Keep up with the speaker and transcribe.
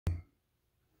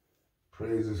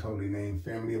Praise his holy name.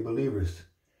 Family of believers.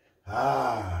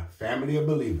 Family of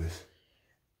believers.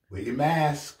 Wear your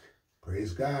mask.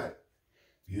 Praise God.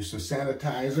 Use some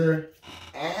sanitizer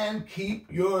and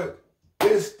keep your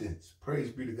distance.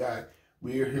 Praise be to God.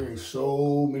 We are hearing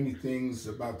so many things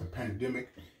about the pandemic,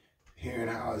 hearing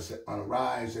how it's on a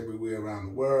rise everywhere around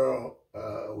the world.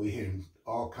 We're hearing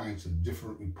all kinds of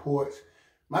different reports.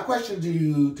 My question to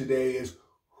you today is,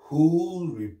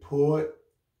 whose report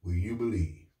will you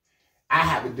believe? I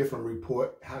have a different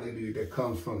report, hallelujah, that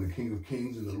comes from the King of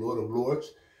Kings and the Lord of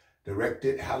Lords,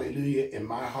 directed, hallelujah, in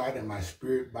my heart and my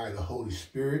spirit by the Holy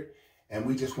Spirit. And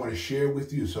we just want to share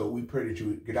with you. So we pray that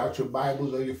you get out your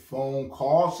Bibles or your phone,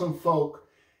 call some folk,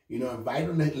 invite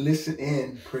them to listen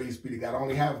in. Praise be to God. I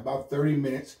only have about 30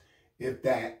 minutes, if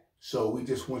that. So we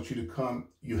just want you to come.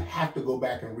 You have to go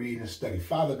back and read and study.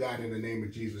 Father God, in the name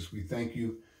of Jesus, we thank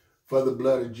you for the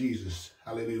blood of Jesus.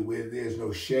 Hallelujah. Where there's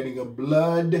no shedding of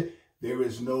blood, there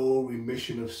is no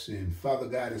remission of sin. Father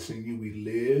God, it's in you we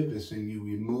live, it's in you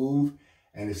we move,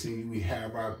 and it's in you we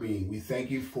have our being. We thank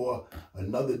you for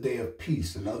another day of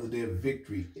peace, another day of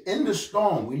victory. In the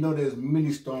storm, we know there's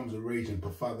many storms are raging,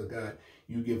 but Father God,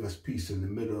 you give us peace in the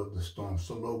middle of the storm.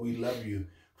 So Lord, we love you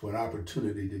for an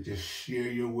opportunity to just share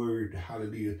your word,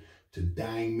 hallelujah, to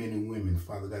dying men and women,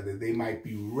 Father God, that they might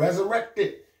be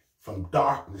resurrected from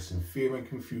darkness and fear and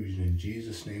confusion. In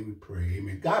Jesus' name we pray,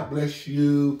 amen. God bless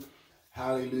you.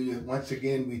 Hallelujah. Once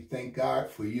again, we thank God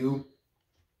for you.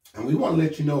 And we want to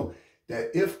let you know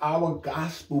that if our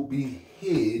gospel be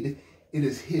hid, it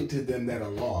is hid to them that are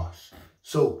lost.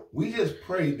 So we just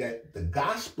pray that the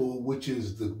gospel, which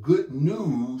is the good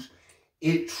news,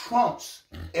 it trumps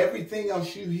everything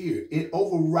else you hear. It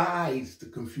overrides the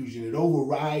confusion. It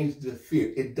overrides the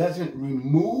fear. It doesn't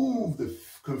remove the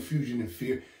confusion and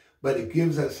fear, but it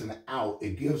gives us an out.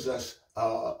 It gives us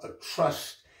a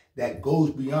trust that goes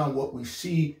beyond what we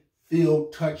see, feel,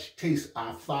 touch, taste,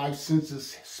 our five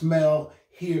senses, smell,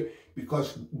 hear,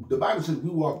 because the Bible says we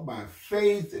walk by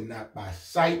faith and not by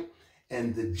sight.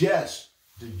 And the just,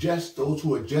 those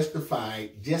who are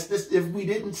justified, just as if we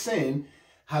didn't sin,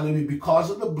 hallelujah, because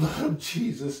of the blood of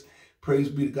Jesus, praise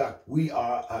be to God, we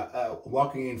are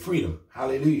walking in freedom,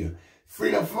 hallelujah.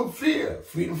 Freedom from fear,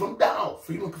 freedom from doubt,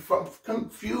 freedom from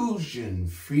confusion,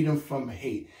 freedom from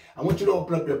hate. I want you to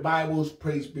open up your Bibles.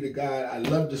 Praise be to God. I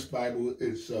love this Bible.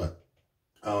 It's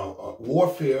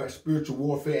warfare, spiritual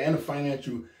warfare, and a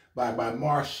financial by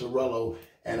Mark Sorello.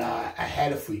 And I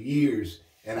had it for years,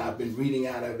 and I've been reading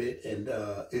out of it. And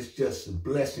it's just a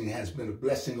blessing. It has been a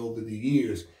blessing over the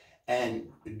years. And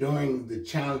during the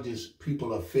challenges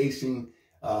people are facing,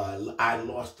 I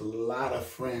lost a lot of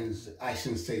friends. I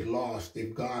shouldn't say lost.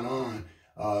 They've gone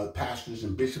on. Pastors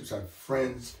and bishops are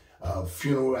friends,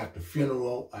 funeral after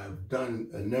funeral. I've done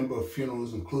a number of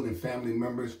funerals, including family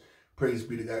members. Praise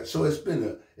be to God. So it's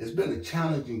been a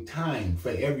challenging time for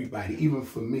everybody, even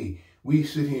for me. We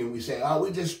sit here and we say, oh,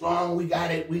 we're just strong. We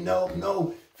got it. We know.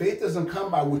 No, faith doesn't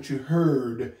come by what you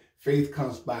heard. Faith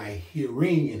comes by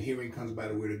hearing, and hearing comes by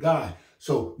the word of God.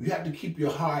 So you have to keep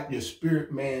your heart, your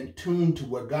spirit, man, tuned to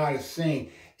what God is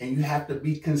saying. And you have to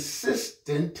be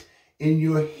consistent in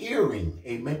your hearing.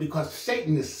 Amen. Because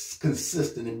Satan is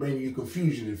consistent in bringing you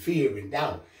confusion and fear and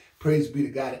doubt. Praise be to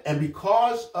God. And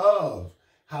because of,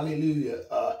 hallelujah,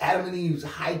 Adam and Eve's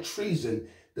high treason,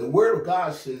 the word of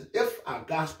God says, if our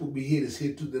gospel be hid, is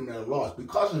hid to them that are lost.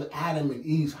 Because of Adam and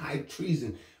Eve's high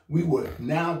treason, we were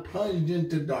now plunged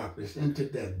into darkness, into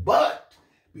death. But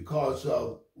because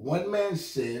of one man's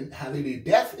sin, hallelujah,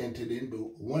 death entered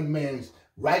into one man's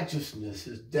righteousness,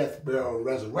 his death, burial,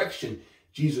 resurrection,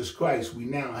 Jesus Christ, we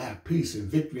now have peace and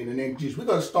victory in the name of Jesus. We're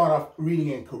going to start off reading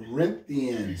in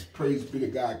Corinthians. Praise be to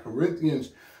God.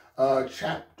 Corinthians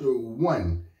chapter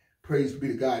 1. Praise be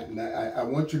to God. And I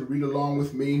want you to read along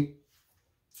with me.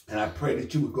 And I pray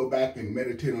that you would go back and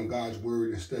meditate on God's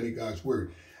word and study God's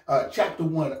word. Chapter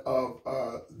 1 of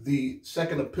the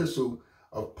second epistle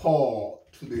of Paul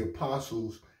to the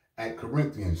apostles at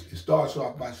Corinthians. It starts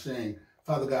off by saying,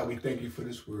 Father God, we thank you for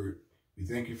this word. We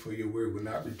thank you for your word. It will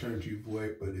not return to you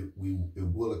void, but it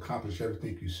will accomplish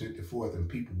everything you sent it forth. And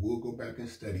people will go back and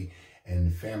study, and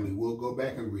the family will go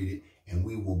back and read it, and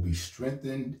we will be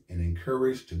strengthened and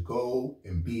encouraged to go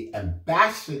and be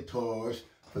ambassadors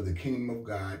for the kingdom of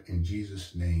God in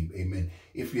Jesus' name. Amen.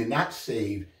 If you're not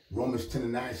saved, Romans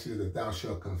 10:9 says that thou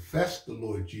shalt confess the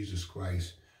Lord Jesus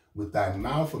Christ with thy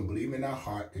mouth and believe in thy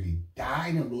heart that he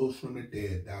died and rose from the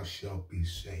dead, thou shalt be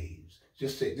saved.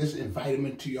 Just invite him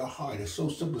into your heart. It's so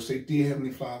simple. Say, dear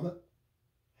Heavenly Father,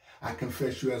 I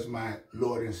confess you as my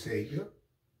Lord and Savior.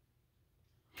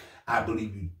 I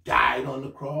believe you died on the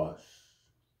cross,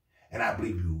 and I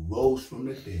believe you rose from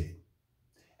the dead.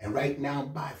 And right now,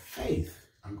 by faith,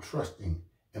 I'm trusting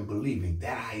and believing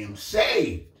that I am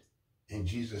saved in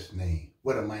Jesus' name.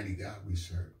 What a mighty God we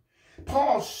serve.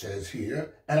 Paul says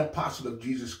here, an apostle of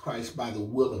Jesus Christ by the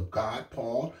will of God.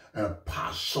 Paul, an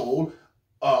apostle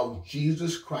of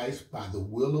Jesus Christ by the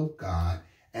will of God,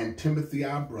 and Timothy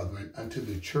our brethren, unto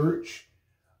the church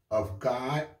of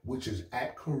God which is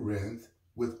at Corinth,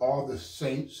 with all the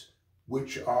saints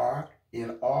which are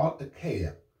in all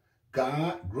Achaia.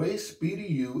 God, grace be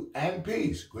to you and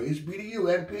peace. Grace be to you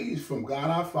and peace from God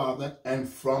our Father and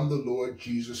from the Lord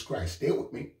Jesus Christ. Stay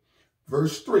with me.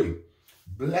 Verse 3.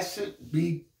 Blessed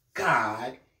be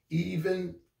God,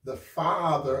 even the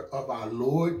Father of our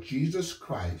Lord Jesus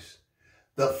Christ,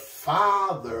 the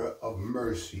Father of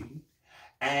mercy,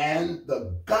 and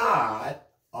the God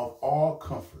of all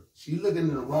comfort. See, you're looking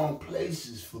in the wrong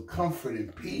places for comfort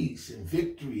and peace and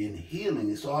victory and healing.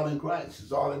 It's all in Christ.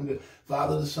 It's all in the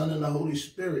Father, the Son, and the Holy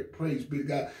Spirit. Praise be to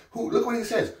God. Look what he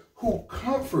says. Who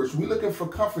comforts. We're looking for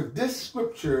comfort. This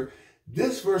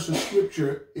verse of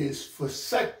scripture is for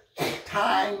such a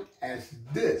time as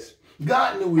this.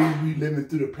 God knew we would be living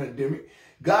through the pandemic.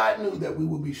 God knew that we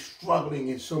would be struggling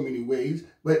in so many ways.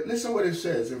 But listen what it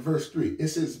says in verse 3. It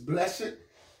says, blessed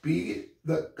be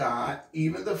the God,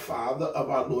 even the Father of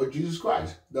our Lord Jesus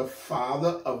Christ, the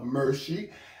Father of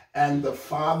mercy and the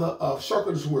Father of,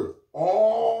 circle this word,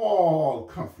 all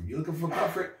comfort. You're looking for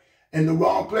comfort in the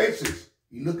wrong places.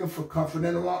 You're looking for comfort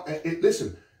in the wrong,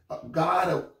 listen, God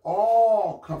of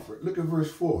all comfort. Look at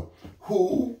verse 4.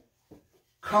 Who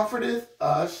comforteth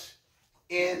us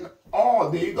in all.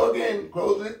 There you go again.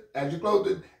 Close it. As you close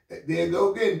it, there you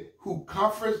go again. Who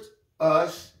comforts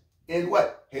us in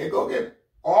what? Here you go again.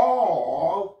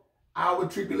 All our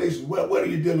tribulations. What are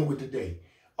you dealing with today?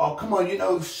 Oh, come on. You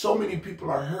know, so many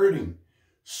people are hurting.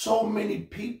 So many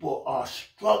people are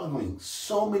struggling.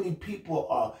 So many people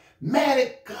are mad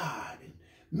at God and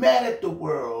mad at the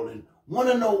world and want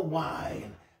to know why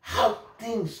and how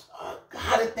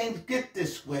did things get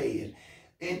this way?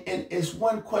 And it's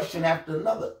one question after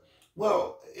another.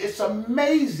 Well, it's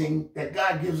amazing that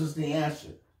God gives us the answer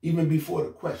even before the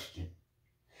question.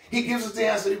 He gives us the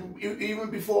answer even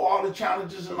before all the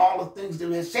challenges and all the things that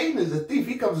we have. Satan is a thief.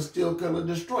 He comes to steal, kill, and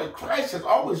destroy. Christ has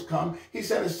always come. He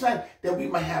sent his son that we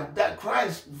might have that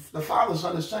Christ, the Father,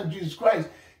 Son, and Son, Jesus Christ,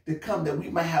 to come that we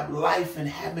might have life and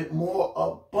have it more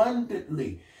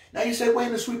abundantly. Now you say, well,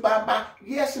 in the sweet by and by.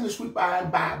 Yes, in the sweet by and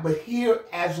by, but here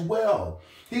as well.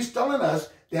 He's telling us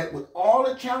that with all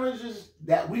the challenges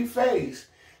that we face,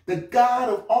 the God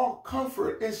of all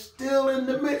comfort is still in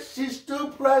the midst. He's still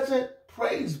present.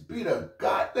 Praise be to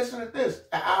God. Listen to this.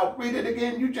 I'll read it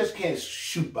again. You just can't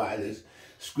shoot by this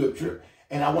scripture.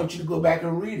 And I want you to go back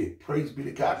and read it. Praise be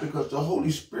to God, because the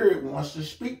Holy Spirit wants to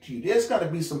speak to you. There's going to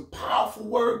be some powerful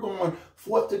word going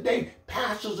forth today.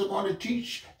 Pastors are going to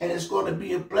teach, and it's going to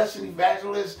be a blessing.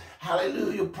 Evangelists,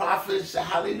 hallelujah, prophets,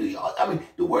 hallelujah. I mean,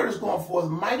 the word is going forth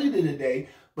mightily today.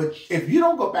 But if you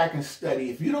don't go back and study,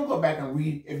 if you don't go back and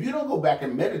read, if you don't go back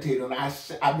and meditate on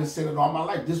it, I've been saying it all my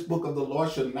life. This book of the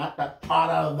Lord shall not depart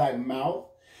out of thy mouth,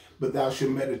 but thou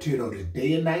shalt meditate on it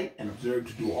day and night, and observe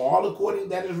to do all according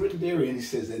that is written therein. He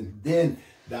says, and then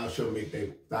thou shalt make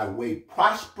thy way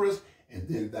prosperous, and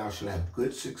then thou shalt have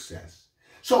good success.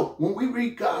 So when we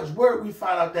read God's word, we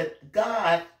find out that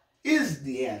God is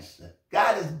the answer.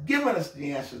 God has given us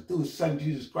the answer through his son,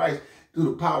 Jesus Christ, through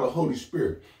the power of the Holy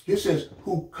Spirit. He says,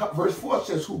 verse 4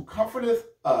 says, who comforteth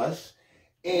us,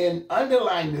 and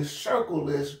underline this, circle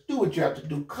this, do what you have to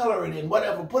do, color it in,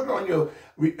 whatever, put it on your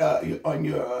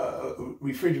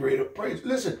refrigerator. Praise.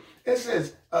 Listen, it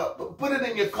says, put it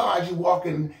in your car as you're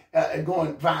walking,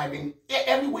 going, driving.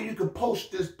 Everywhere you can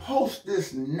post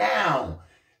this now.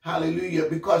 Hallelujah.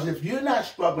 Because if you're not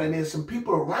struggling, there's some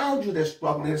people around you that's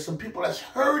struggling. There's some people that's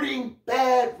hurting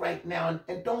bad right now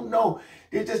and don't know.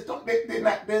 They just don't,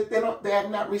 they have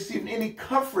not received any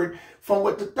comfort from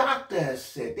what the doctor has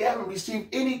said. They haven't received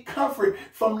any comfort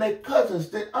from their cousins,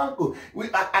 their uncle.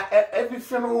 At every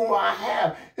funeral I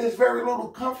have, there's very little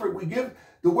comfort. We give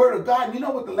the word of God. And you know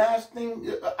what the last thing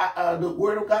the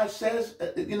word of God says?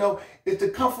 Is to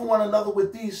comfort one another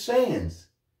with these sayings.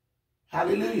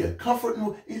 Hallelujah. Comfort,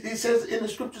 it says in the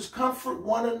scriptures, comfort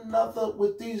one another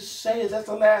with these sayings. That's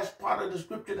the last part of the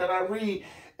scripture that I read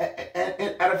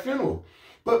at a funeral.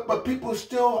 But people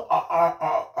still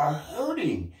are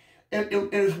hurting.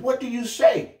 And what do you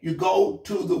say? You go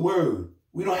to the word.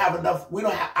 We don't have enough. We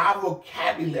don't have our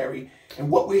vocabulary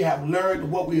and what we have learned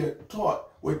and what we are taught.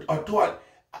 Are taught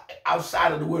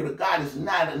outside of the word of God is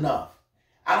not enough.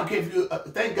 I don't care if you,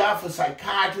 thank God for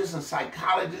psychiatrists and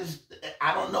psychologists.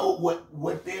 I don't know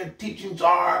what their teachings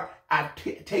are. I've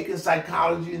taken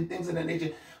psychology and things of that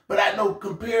nature. But I know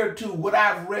compared to what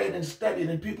I've read and studied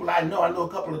and people I know a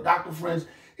couple of doctor friends,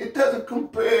 it doesn't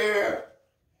compare.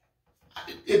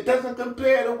 It doesn't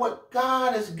compare to what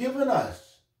God has given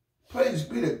us. Praise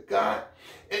be to God.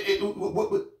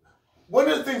 One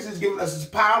of the things he's given us is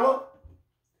power.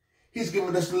 He's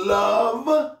given us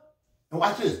love. And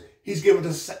watch this. He's given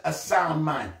us a sound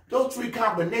mind. Those three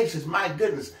combinations, my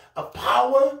goodness, of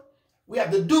power, we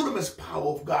have the dunamis power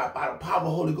of God by the power of the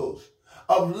Holy Ghost.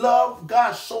 Of love,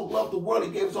 God so loved the world,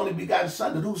 he gave his only begotten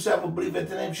Son, that whosoever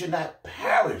believeth in him should not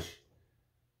perish.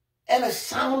 And a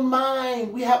sound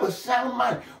mind. We have a sound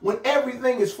mind. When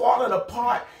everything is falling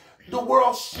apart, the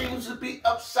world seems to be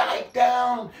upside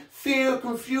down. Fear,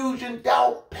 confusion,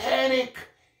 doubt, panic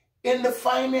in the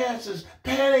finances,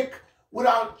 panic with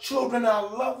our children, our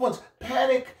loved ones,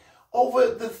 panic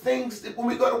over the things that when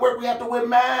we go to work, we have to wear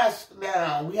masks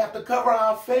now. We have to cover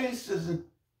our faces. And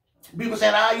people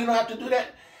saying, you don't have to do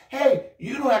that. Hey,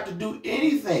 you don't have to do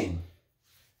anything.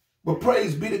 But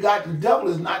praise be to God, the devil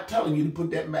is not telling you to put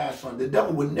that mask on. The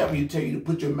devil would never tell you to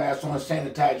put your mask on,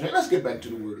 sanitize. Let's get back to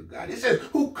the word of God. It says,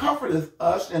 who comforteth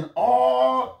us in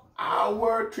all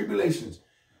our tribulations.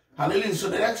 Hallelujah. So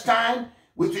the next time,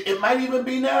 which it might even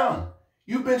be now,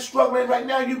 you've been struggling right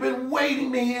now. You've been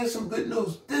waiting to hear some good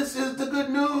news. This is the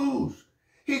good news.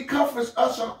 He comforts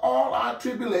us in all our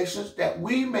tribulations that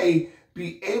we may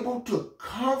be able to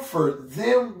comfort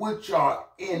them which are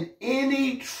in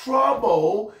any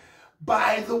trouble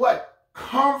by the what?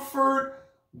 Comfort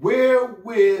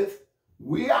wherewith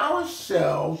we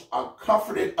ourselves are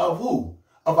comforted of who?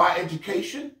 Of our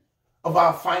education, of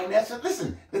our finances.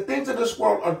 Listen, the things of this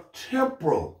world are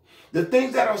temporal. The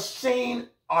things that are seen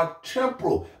are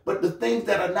temporal, but the things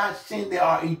that are not seen, they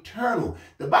are eternal.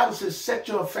 The Bible says, set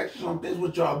your affections on things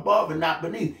which are above and not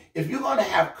beneath. If you're going to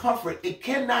have comfort, it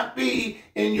cannot be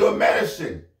in your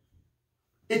medicine.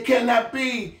 It cannot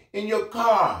be in your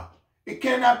car. It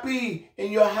cannot be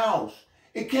in your house.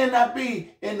 It cannot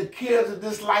be in the cares of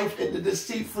this life and the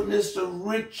deceitfulness of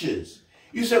riches.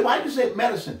 You say, why do you say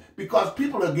medicine? Because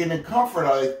people are getting comfort,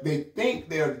 or they think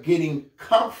they're getting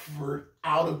comfort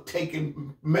out of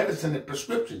taking medicine and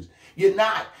prescriptions. You're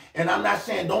not. And I'm not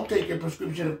saying don't take your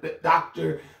prescription if the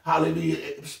doctor,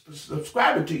 hallelujah,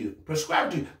 prescribe it to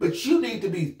you. But you need to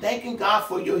be thanking God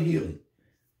for your healing.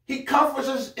 He comforts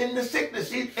us in the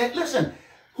sickness. And listen,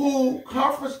 who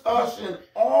comforts us in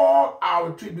all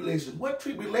our tribulations. What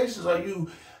tribulations are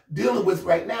you dealing with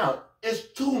right now? It's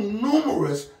too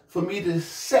numerous for me to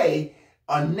say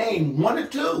or name one or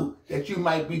two that you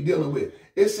might be dealing with.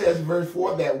 It says, verse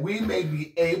 4, that we may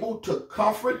be able to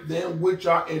comfort them which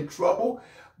are in trouble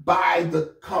by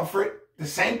the comfort, the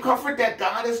same comfort that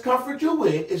God has comforted you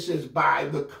with. It says, by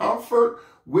the comfort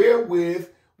wherewith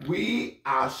we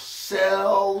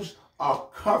ourselves are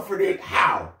comforted.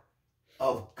 How?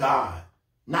 Of God.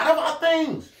 Not of our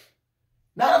things.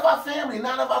 Not of our family.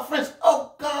 Not of our friends.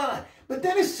 Of God. But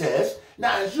then it says,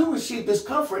 now as you receive this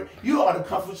comfort, you ought to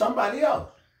comfort somebody else.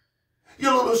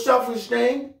 Your little selfish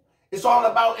thing, it's all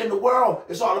about in the world.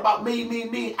 It's all about me, me,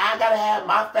 me. I got to have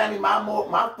my family,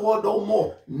 my four, no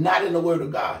more. Not in the word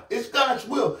of God. It's God's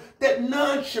will that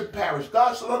none should perish.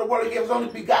 God so loved the world, he gave his only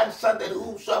begotten Son, that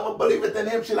whosoever believeth in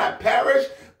him should not perish,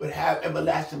 but have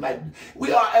everlasting life.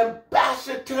 We are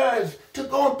ambassadors to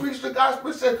go and preach the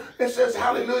gospel. It says,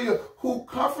 hallelujah, who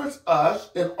comforts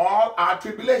us in all our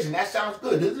tribulation. That sounds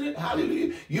good, isn't it?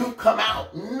 Hallelujah. You've come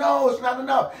out. No, it's not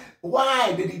enough.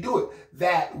 Why did he do it?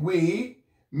 That we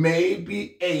may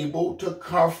be able to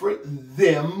comfort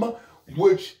them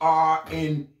which are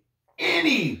in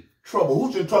any trouble.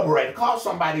 Who's in trouble right now? Call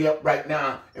somebody up right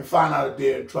now and find out if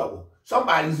they're in trouble.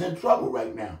 Somebody's in trouble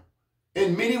right now.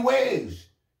 In many ways.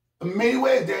 In many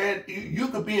ways, you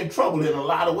could be in trouble in a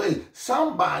lot of ways.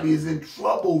 Somebody is in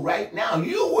trouble right now.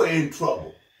 You were in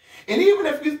trouble. And even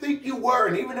if you think you were,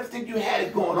 and even if you think you had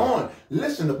it going on,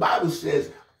 listen, the Bible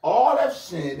says, all have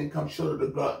sinned and come short of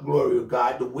the glory of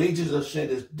God. The wages of sin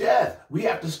is death. We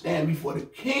have to stand before the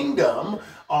kingdom,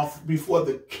 before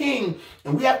the king,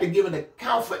 and we have to give an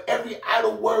account for every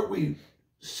idle word we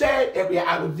said, every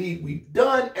idle deed we've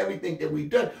done, everything that we've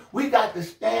done. We got to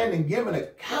stand and give an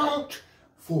account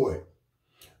for it.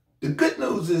 The good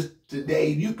news is today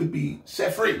you could be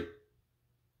set free.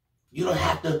 You don't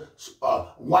have to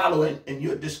wallow in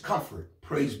your discomfort.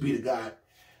 Praise be to God.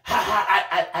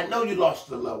 I know you lost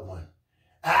a loved one.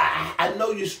 I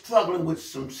know you're struggling with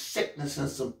some sickness and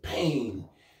some pain.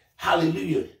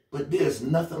 Hallelujah. But there's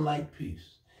nothing like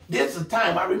peace. There's a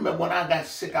time, I remember when I got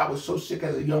sick, I was so sick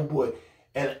as a young boy,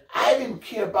 and I didn't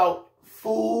care about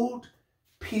food,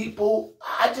 people.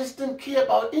 I just didn't care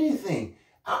about anything.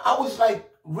 I was like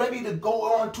ready to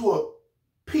go on to a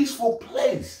peaceful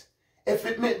place if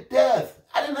it meant death.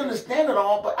 I didn't understand it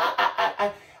all, but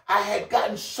I had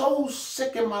gotten so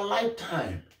sick in my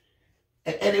lifetime.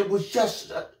 And it was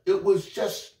just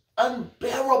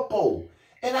unbearable.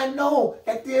 And I know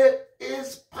that there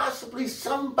is possibly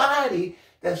somebody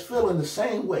that's feeling the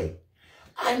same way.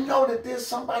 I know that there's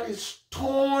somebody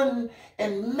torn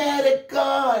and mad at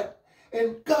God.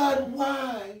 And God,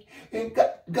 why? And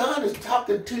God is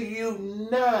talking to you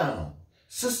now.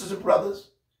 Sisters and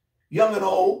brothers, young and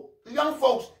old, the young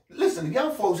folks, listen, the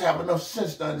young folks have enough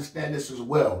sense to understand this as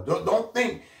well. Don't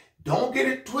get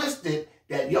it twisted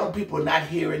that young people are not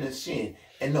hearing and seeing.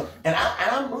 And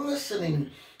I'm listening,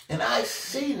 and I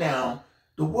see now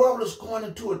the world is going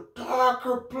into a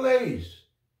darker place.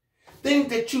 Things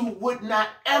that you would not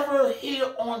ever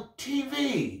hear on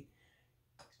TV,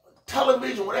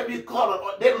 television, whatever you call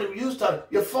it. They don't even use to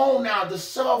your phone now, the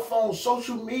cell phone,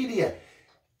 social media.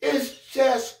 It's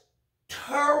just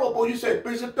terrible. You say,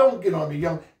 Bishop, don't get on the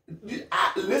young.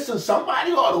 Listen,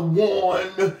 somebody ought to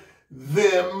warn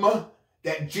them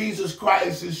that Jesus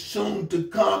Christ is soon to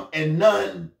come and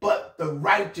none but the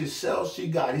righteous shall see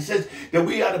God. He says that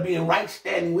we ought to be in right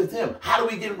standing with him. How do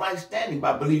we get in right standing?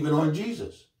 By believing on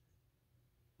Jesus.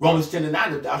 Romans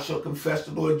 10:9, if thou shalt confess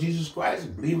the Lord Jesus Christ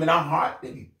and believe in our heart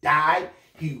that he died,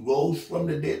 he rose from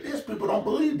the dead. These people don't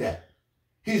believe that.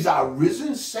 He's our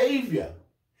risen Savior.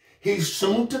 He's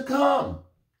soon to come.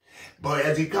 But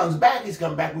as he comes back, he's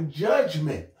coming back with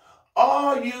judgment.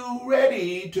 Are you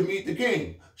ready to meet the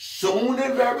King? Soon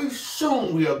and very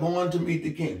soon we are going to meet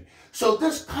the King. So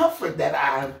this comfort that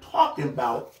I am talking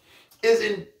about is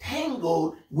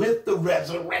entangled with the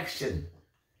resurrection.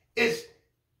 It's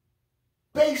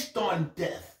based on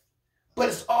death, but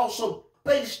it's also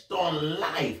based on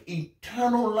life,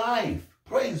 eternal life.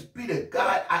 Praise be to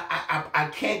God. I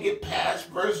can't get past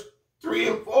verse 3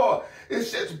 and 4. It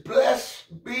says,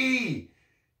 blessed be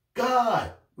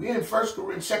God. We're in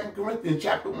 2 Corinthians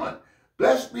chapter 1.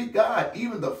 Blessed be God,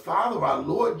 even the Father of our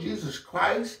Lord Jesus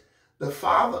Christ, the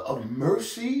Father of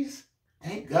mercies,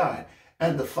 thank God,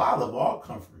 and the Father of all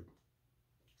comfort.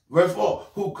 Verse 4,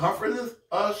 who comforteth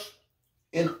us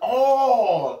in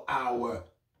all our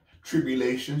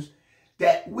tribulations,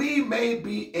 that we may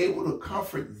be able to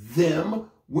comfort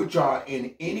them which are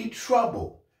in any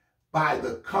trouble, by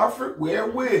the comfort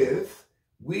wherewith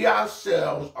we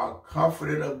ourselves are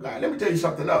comforted of God. Let me tell you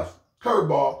something else.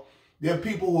 Curveball. There are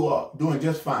people who are doing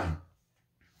just fine.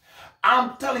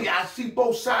 I'm telling you, I see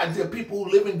both sides. There are people who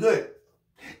are living good.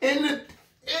 In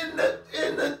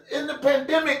the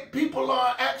pandemic, people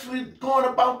are actually going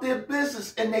about their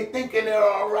business and they thinking they're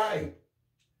all right.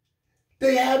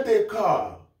 They have their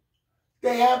car.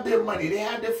 They have their money. They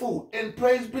have their food. And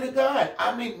praise be to God.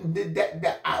 I mean,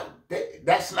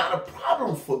 that's not a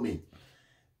problem for me.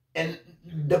 And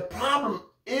the problem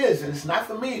is, and it's not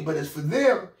for me, but it's for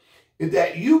them, is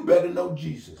that you better know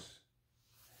Jesus.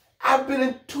 I've been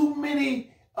in too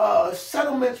many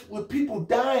settlements with people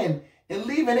dying and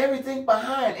leaving everything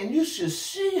behind. And you should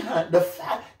see the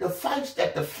fights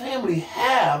that the family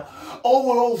have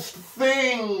over those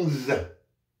things,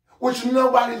 which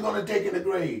nobody's going to take in the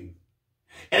grave.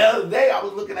 And the other day, I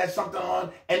was looking at something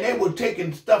on, and they were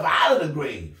taking stuff out of the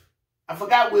grave. I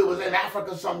forgot where it was, in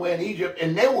Africa somewhere in Egypt,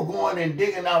 and they were going and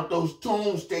digging out those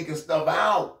tombs, taking stuff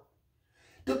out.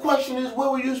 The question is, where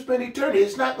will you spend eternity?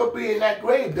 It's not going to be in that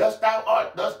grave. Thus thou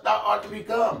art to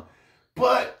become.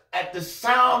 But at the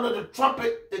sound of the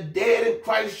trumpet, the dead in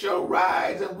Christ shall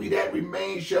rise, and we that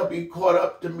remain shall be caught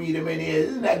up to meet him in the air.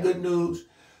 Isn't that good news?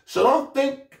 So don't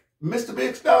think, Mr.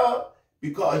 Big Star,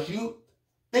 because you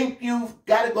think you've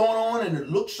got it going on and it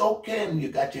looks okay, and you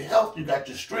got your health, you got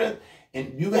your strength,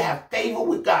 and you have favor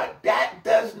with God. That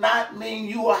does not mean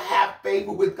you will have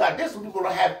favor with God. There's some people who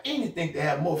don't have anything to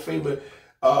have more favor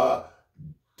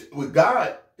with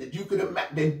God that you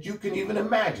can even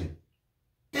imagine.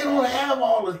 They don't have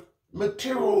all the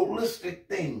materialistic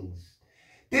things.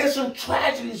 There's some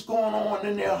tragedies going on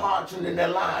in their hearts and in their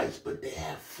lives, but they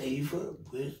have favor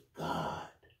with God.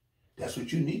 That's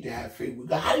what you need to have favor with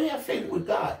God. How do you have favor with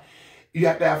God? You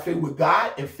have to have favor with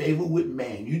God and favor with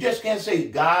man. You just can't say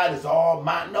God is all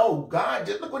mine. No, God,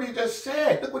 just look what he just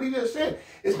said. Look what he just said.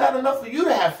 It's not enough for you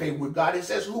to have favor with God. It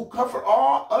says, who comfort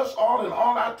us all in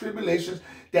all our tribulations,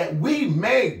 that we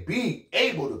may be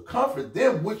able to comfort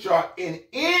them which are in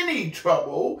any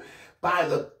trouble by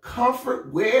the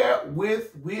comfort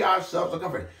wherewith we ourselves are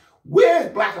comforted.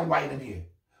 Where's black and white in here?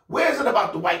 Where is it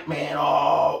about the white man,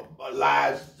 all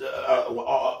lives,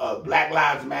 Black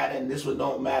Lives Matter, and this one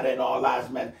don't matter, and all lives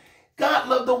matter? God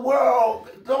loved the world.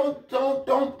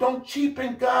 Don't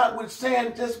cheapen God with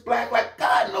saying just black. Like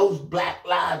God knows black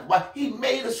lives. Why? He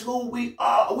made us who we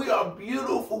are. We are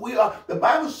beautiful. The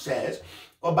Bible says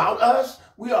about us,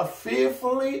 we are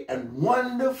fearfully and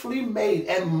wonderfully made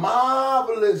and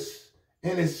marvelous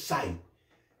in his sight.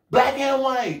 Black and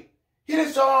white. He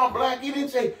didn't say all black. He didn't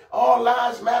say all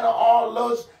lives matter, all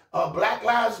those black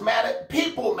lives matter.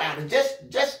 People matter.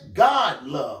 Just God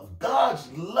love.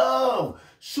 God's love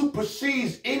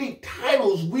supersedes any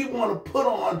titles we want to put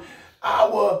on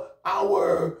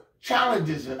our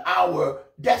challenges and our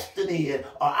destiny and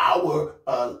our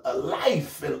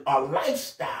life and our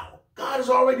lifestyle. God has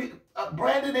already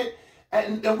branded it,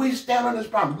 and we stand on his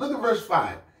promise. Look at verse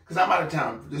 5, because I'm out of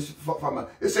time.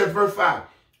 It says, verse 5,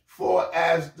 for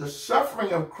as the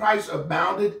suffering of Christ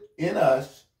abounded in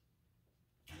us,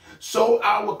 so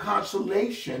our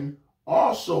consolation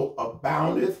also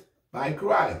aboundeth by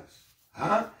Christ.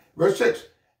 Verse 6,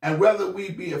 and whether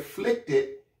we be afflicted,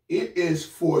 it is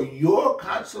for your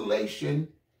consolation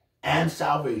and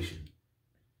salvation,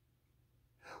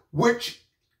 which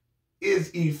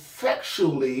is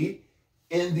effectually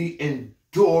in the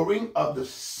enduring of the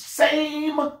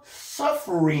same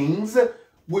sufferings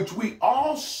which we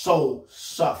also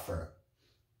suffer.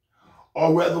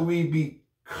 Or whether we be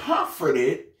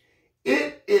comforted,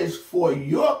 it is for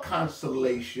your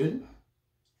consolation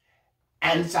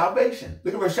and salvation.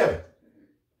 Look at verse 7.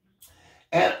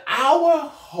 And our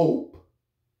hope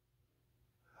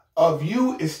of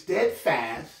you is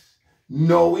steadfast,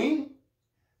 knowing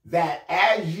that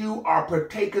as you are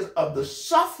partakers of the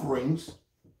sufferings,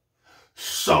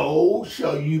 so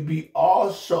shall you be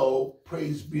also,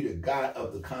 praise be to God,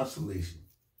 of the consolation.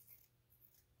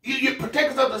 You're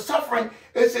partakers of the suffering.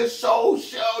 It says, so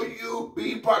shall you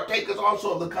be partakers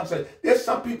also of the consolation. There's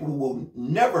some people who will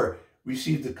never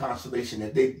receive the consolation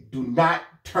if they do not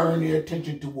turn their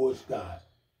attention towards God.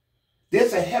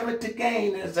 There's a heaven to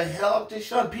gain and there's a hell to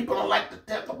shun. People don't like to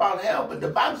talk about hell, but the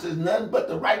Bible says none but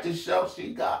the righteous shall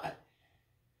see God.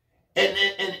 And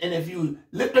if you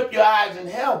lift up your eyes in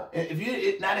hell, and if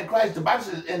you're not in Christ, the Bible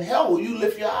says in hell will you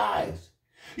lift your eyes.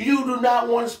 You do not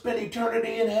want to spend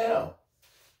eternity in hell.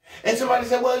 And somebody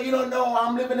said, well, you don't know,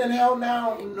 I'm living in hell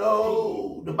now.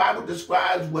 No, the Bible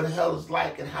describes what hell is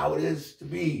like and how it is to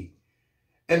be.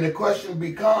 And the question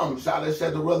becomes, Silas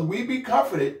said, whether we be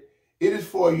comforted, it is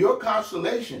for your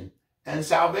consolation and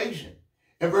salvation.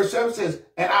 And verse 7 says,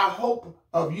 and our hope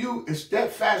of you is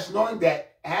steadfast, knowing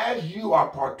that as you are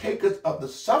partakers of the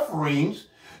sufferings,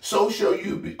 so shall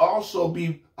you be also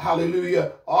be,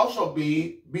 hallelujah, also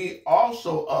be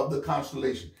also of the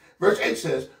consolation. Verse 8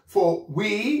 says, for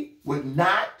we would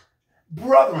not,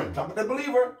 brethren, talking to the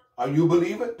believer, are you a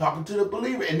believer? Talking to the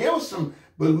believer. And there were some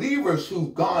believers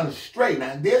who've gone astray.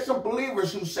 Now, there's some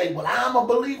believers who say, well, I'm a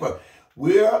believer.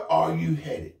 Where are you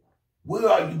headed? Where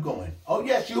are you going? Oh,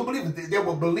 yes, you're a believer. There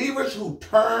were believers who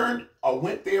turned or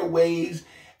went their ways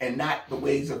and not the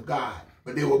ways of God.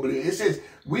 But they were believers. It says,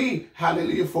 we,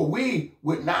 hallelujah, for we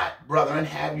would not, brethren,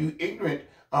 have you ignorant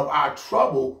of our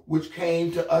trouble which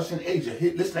came to us in Asia.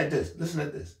 Here, listen at this. Listen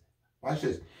at this. Watch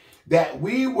this. That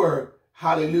we were,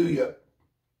 hallelujah,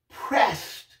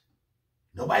 pressed.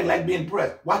 Nobody liked being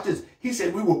pressed. Watch this. He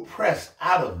said we were pressed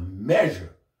out of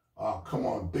measure. Oh, come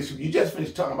on, Bishop. You just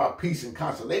finished talking about peace and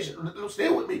consolation. Stay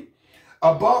with me.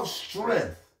 Above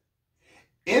strength,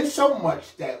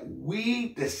 insomuch that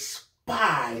we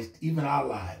despised even our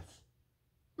lives.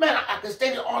 Man, I could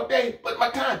stay there all day, but my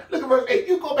time. Look at verse 8.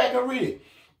 You go back and read it.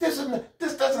 This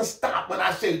doesn't stop when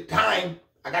I say time.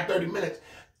 I got 30 minutes.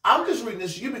 I'm just reading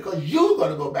this to you because you're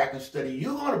going to go back and study.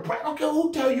 You're going to pray. I don't care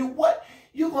who tell you what.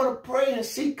 You're going to pray and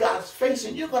seek God's face,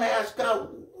 and you're going to ask God,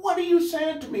 what are you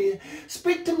saying to me?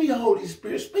 Speak to me, Holy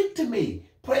Spirit. Speak to me.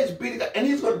 Praise be to God. And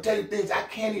he's going to tell you things I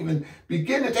can't even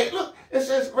begin to take. Look, it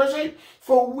says, verse 8,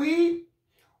 for we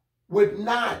would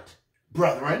not,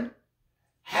 brethren,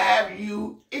 have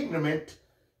you ignorant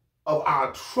of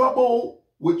our trouble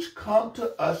which come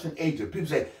to us in Asia. People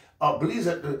say,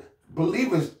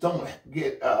 believers don't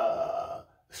get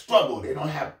struggle. They don't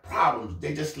have problems.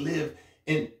 They just live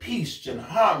in peace and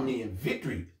harmony and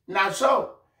victory. Not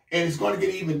so. And it's going to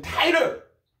get even tighter.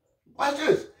 Watch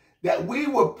this. That we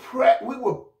were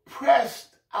pressed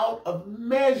out of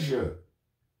measure.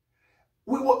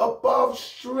 We were above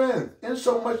strength,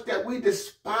 insomuch that we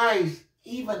despised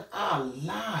even our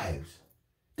lives.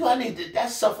 Do I need to, that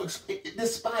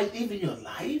despise even your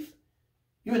life?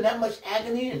 You're in that much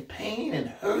agony and pain and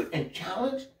hurt and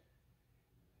challenge?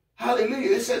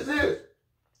 Hallelujah. It says this.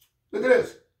 Look at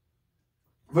this.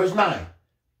 Verse 9.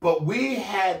 But we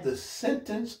had the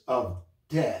sentence of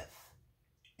death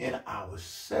in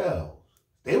ourselves.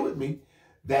 stay with me,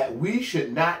 that we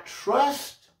should not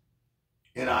trust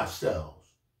in ourselves,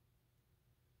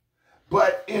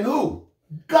 but in who?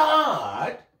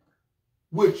 God,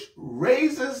 which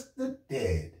raises the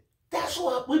dead. That's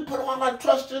what we put all our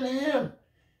trust in him.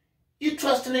 You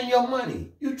trusting in your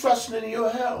money. You trusting in your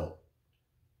health.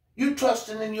 You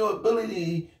trusting in your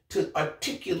ability to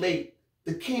articulate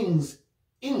the King's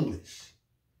English.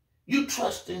 You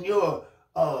trust in your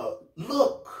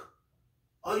look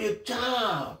or your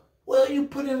job. Where are you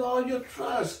putting all your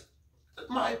trust?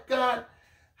 My God,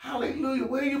 hallelujah.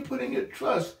 Where are you putting your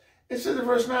trust? It says in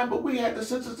verse 9, but we had the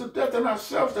sentence of death in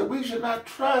ourselves, that we should not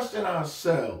trust in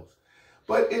ourselves,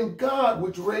 but in God,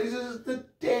 which raises the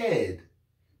dead.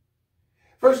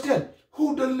 Verse 10,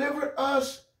 who delivered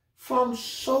us from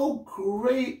so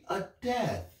great a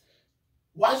death.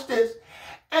 Watch this.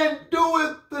 And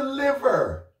doeth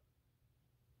deliver.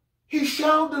 He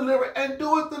shall deliver and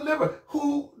doeth deliver.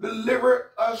 Who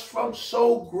delivered us from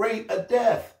so great a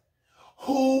death?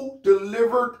 Who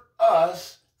delivered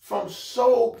us from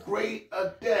so great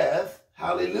a death?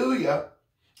 Hallelujah.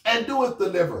 And doeth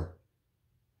deliver.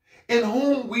 In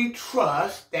whom we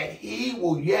trust that he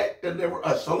will yet deliver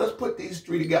us. So let's put these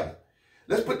three together.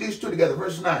 Let's put these two together.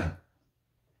 Verse 9.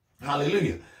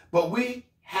 Hallelujah. But we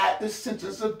had the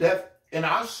sentence of death in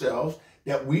ourselves,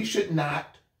 that we should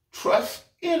not trust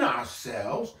in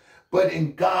ourselves, but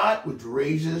in God, which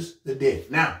raises the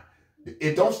dead. Now,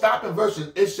 it don't stop in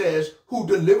verses. It says, who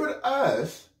delivered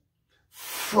us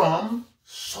from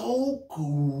so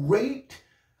great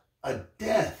a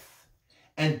death,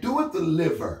 and doeth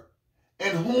deliver,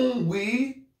 in whom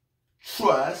we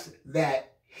trust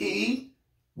that he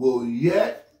will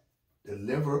yet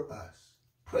deliver us.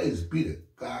 Praise be to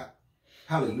God.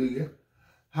 Hallelujah.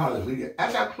 Hallelujah.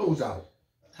 As I close out,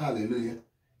 hallelujah,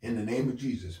 in the name of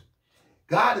Jesus,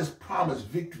 God has promised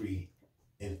victory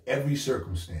in every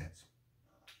circumstance.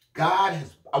 I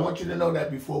want you to know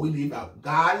that before we leave out.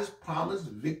 God has promised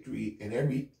victory in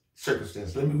every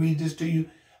circumstance. Let me read this to you.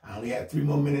 I only have 3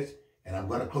 more minutes, and I'm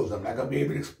going to close. I'm not going to be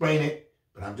able to explain it,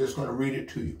 but I'm just going to read it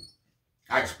to you.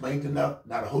 I explained enough.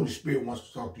 Now the Holy Spirit wants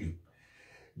to talk to you.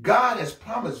 God has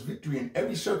promised victory in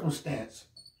every circumstance.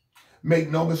 Make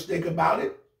no mistake about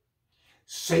it.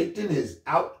 Satan is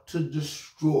out to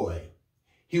destroy.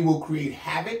 He will create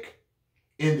havoc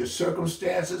in the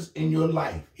circumstances in your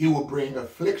life. He will bring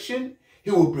affliction. He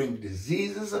will bring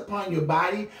diseases upon your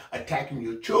body, attacking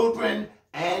your children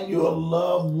and your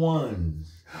loved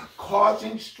ones,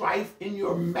 causing strife in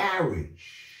your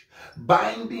marriage,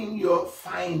 binding your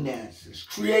finances,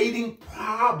 creating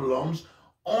problems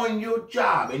on your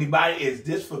job. Anybody, is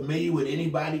this familiar with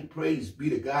anybody? Praise be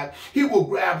to God. He will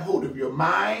grab hold of your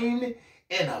mind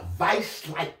in a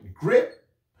vice-like grip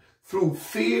through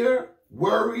fear,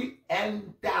 worry,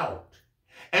 and doubt,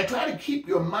 and try to keep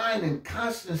your mind in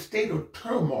constant state of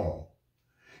turmoil.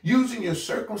 Using your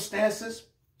circumstances,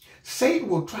 Satan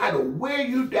will try to wear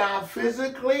you down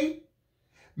physically,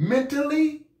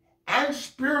 mentally, and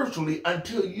spiritually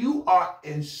until you are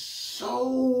in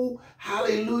so,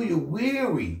 hallelujah,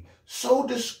 weary, so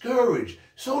discouraged,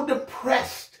 so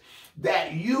depressed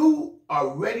that you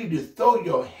are ready to throw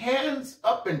your hands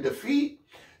up in defeat,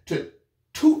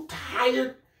 too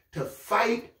tired to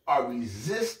fight or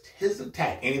resist his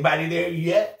attack. Anybody there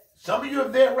yet? Some of you are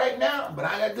there right now, but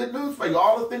I got good news for you.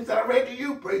 All the things that I read to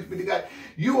you, praise be to God,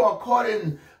 you are caught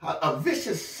in a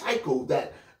vicious cycle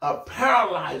that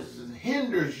paralyzes and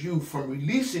hinders you from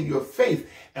releasing your faith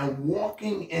and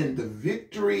walking in the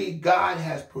victory God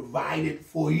has provided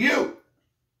for you.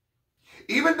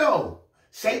 Even though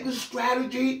Satan's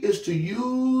strategy is to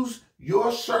use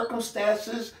your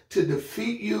circumstances to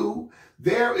defeat you,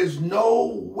 there is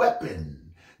no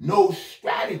weapon, no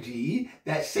strategy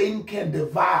that Satan can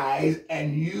devise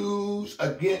and use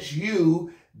against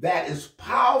you that is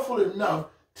powerful enough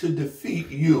to defeat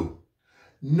you.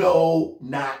 No,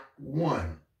 not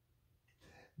one.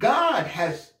 God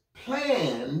has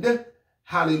planned,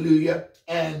 hallelujah,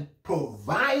 and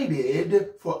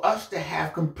provided for us to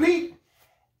have complete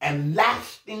and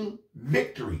lasting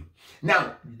victory.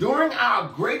 Now, during our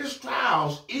greatest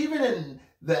trials, even in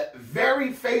the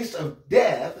very face of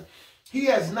death, he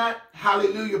has not,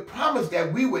 hallelujah, promised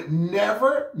that we would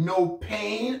never know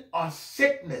pain or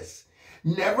sickness,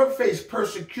 never face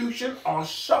persecution or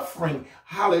suffering,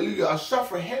 hallelujah, or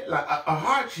suffer a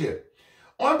hardship.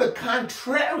 On the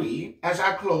contrary, as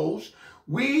I close,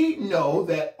 we know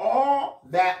that all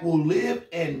that will live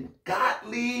in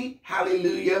godly,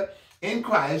 hallelujah, in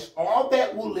Christ, all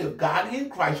that will live godly in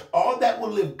Christ, all that will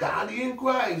live godly in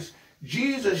Christ,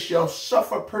 Jesus shall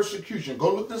suffer persecution.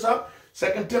 Go look this up.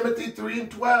 2 Timothy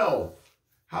 3:12.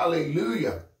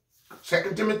 Hallelujah.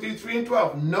 2 Timothy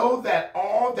 3:12. Know that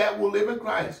all that will live in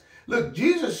Christ. Look,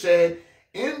 Jesus said,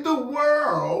 in the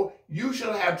world you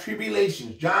shall have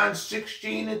tribulations. John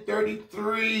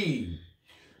 16:33.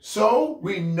 So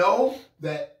we know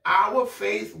that our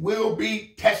faith will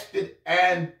be tested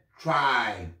and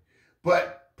tried.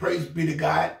 But praise be to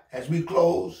God, as we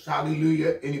close,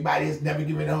 hallelujah, anybody that's never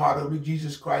given their heart over to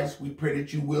Jesus Christ, we pray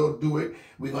that you will do it.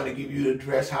 We're going to give you the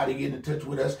address, how to get in touch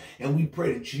with us, and we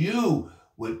pray that you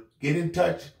would get in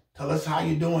touch, tell us how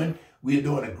you're doing. We are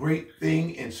doing a great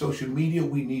thing in social media.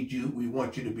 We need you. We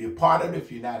want you to be a part of it.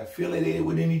 If you're not affiliated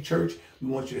with any church, we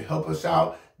want you to help us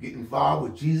out. Get involved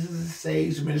with Jesus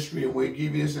Saves Ministry, and we'll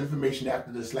give you this information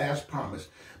after this last promise.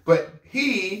 But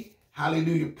he,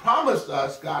 hallelujah, promised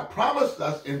us, God promised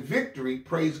us in victory,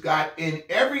 praise God, in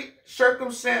every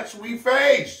circumstance we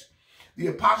face. The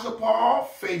Apostle Paul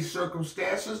faced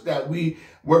circumstances that we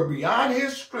were beyond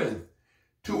his strength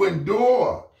to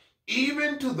endure,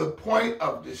 even to the point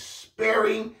of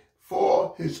despairing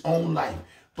for his own life.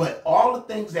 But all the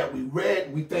things that we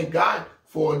read, we thank God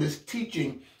for this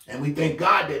teaching, and we thank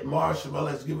God that Marshall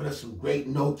has given us some great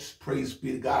notes. Praise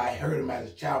be to God. I heard him as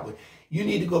a child, but you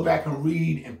need to go back and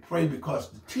read and pray, because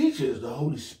the teacher is the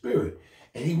Holy Spirit,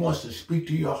 and he wants to speak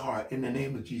to your heart in the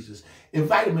name of Jesus.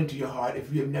 Invite him into your heart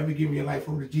if you have never given your life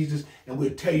over to Jesus, and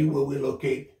we'll tell you where we're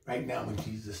located right now in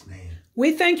Jesus' name.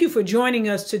 We thank you for joining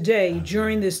us today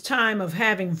during this time of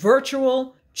having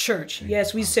virtual church.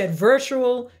 Yes, we said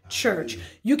virtual church.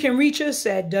 You can reach us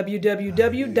at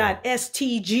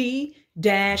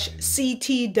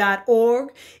www.stg-ct.org.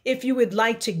 If you would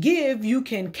like to give, you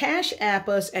can Cash App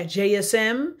us at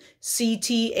JSM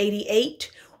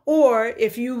CT88. Or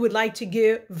if you would like to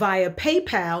give via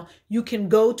PayPal, you can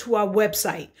go to our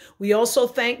website. We also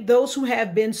thank those who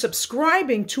have been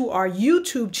subscribing to our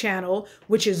YouTube channel,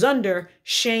 which is under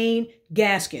Shane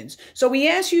Gaskins. So we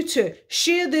ask you to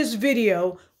share this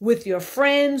video with your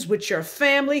friends, with your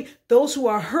family, those who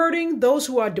are hurting, those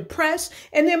who are depressed,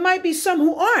 and there might be some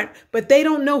who aren't, but they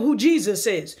don't know who Jesus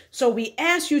is. So we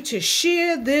ask you to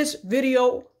share this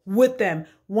video with them.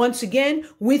 Once again,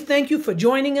 we thank you for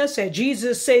joining us at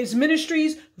Jesus Saves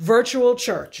Ministries Virtual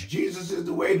Church. Jesus is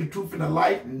the way, the truth, and the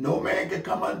life. No man can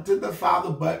come unto the Father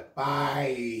but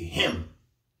by him.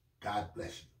 God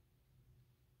bless you.